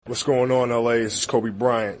What's going on, LA? This is Kobe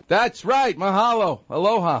Bryant. That's right. Mahalo.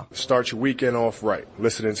 Aloha. Start your weekend off right.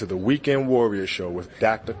 Listening to the Weekend Warrior Show with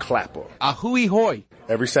Dr. Clapper. Ahui hoi.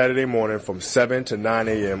 Every Saturday morning from 7 to 9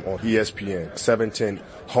 a.m. on ESPN, 710,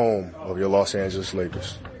 home of your Los Angeles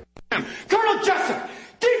Lakers. Colonel Jessup,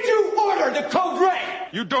 did you order the Code Red?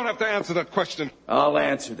 You don't have to answer that question. I'll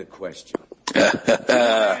answer the question. You want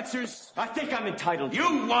answers? I think I'm entitled.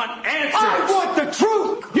 You want answers? I want the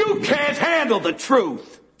truth! You can't handle the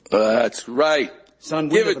truth! That's right. Son,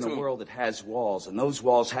 we live in a world that has walls, and those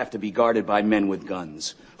walls have to be guarded by men with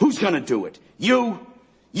guns. Who's gonna do it? You?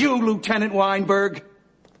 You, Lieutenant Weinberg?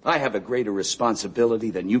 I have a greater responsibility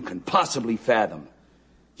than you can possibly fathom.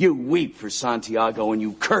 You weep for Santiago and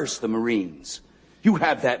you curse the Marines. You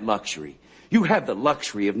have that luxury. You have the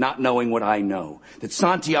luxury of not knowing what I know, that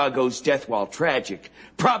Santiago's death, while tragic,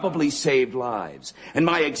 probably saved lives, and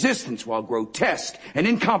my existence, while grotesque and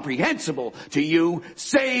incomprehensible to you,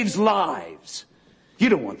 saves lives. You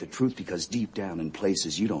don't want the truth because deep down in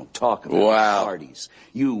places you don't talk about parties.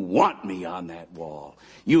 You want me on that wall.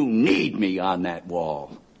 You need me on that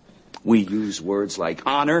wall. We use words like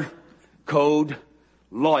honor, code,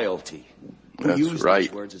 loyalty. We use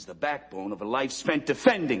those words as the backbone of a life spent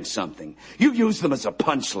defending something. You use them as a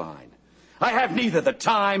punchline. I have neither the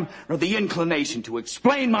time nor the inclination to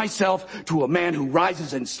explain myself to a man who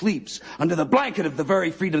rises and sleeps under the blanket of the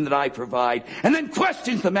very freedom that I provide and then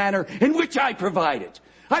questions the manner in which I provide it.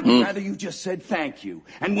 I'd rather you just said thank you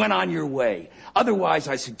and went on your way. Otherwise,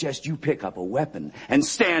 I suggest you pick up a weapon and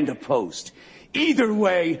stand a post. Either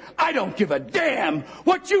way, I don't give a damn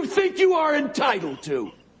what you think you are entitled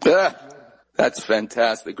to. That's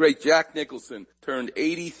fantastic. Great. Jack Nicholson turned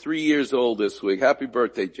 83 years old this week. Happy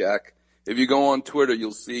birthday, Jack. If you go on Twitter,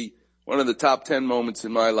 you'll see one of the top 10 moments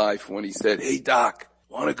in my life when he said, "Hey, Doc,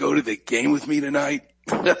 want to go to the game with me tonight?"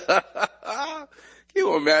 Can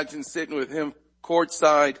you imagine sitting with him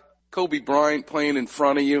courtside, Kobe Bryant playing in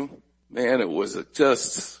front of you? Man, it was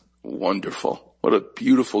just wonderful. What a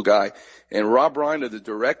beautiful guy. And Rob Reiner, the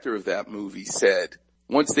director of that movie, said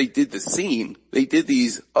once they did the scene, they did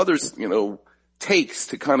these other, takes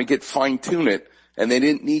to kind of get fine-tune it, and they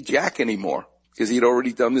didn't need Jack anymore because he'd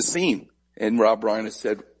already done the scene. And Rob Reiner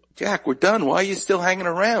said, "Jack, we're done. Why are you still hanging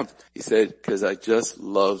around?" He said, "Because I just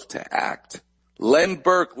love to act." Len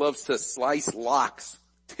Burke loves to slice locks.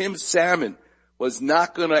 Tim Salmon was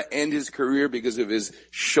not going to end his career because of his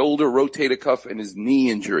shoulder rotator cuff and his knee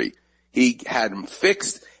injury. He had him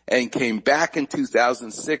fixed and came back in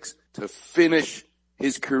 2006 to finish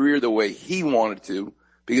his career the way he wanted to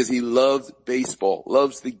because he loved baseball,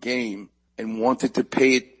 loves the game, and wanted to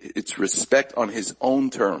pay it its respect on his own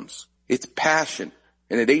terms. It's passion.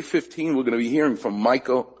 And at 8:15, we're going to be hearing from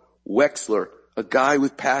Michael Wexler, a guy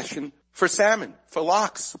with passion for salmon, for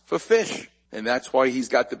lox, for fish. And that's why he's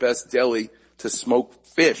got the best deli to smoke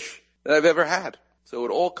fish that I've ever had. So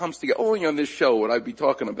it all comes together. Only on this show would I be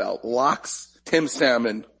talking about lox, Tim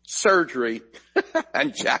Salmon, surgery,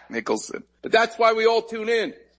 and Jack Nicholson. But that's why we all tune in.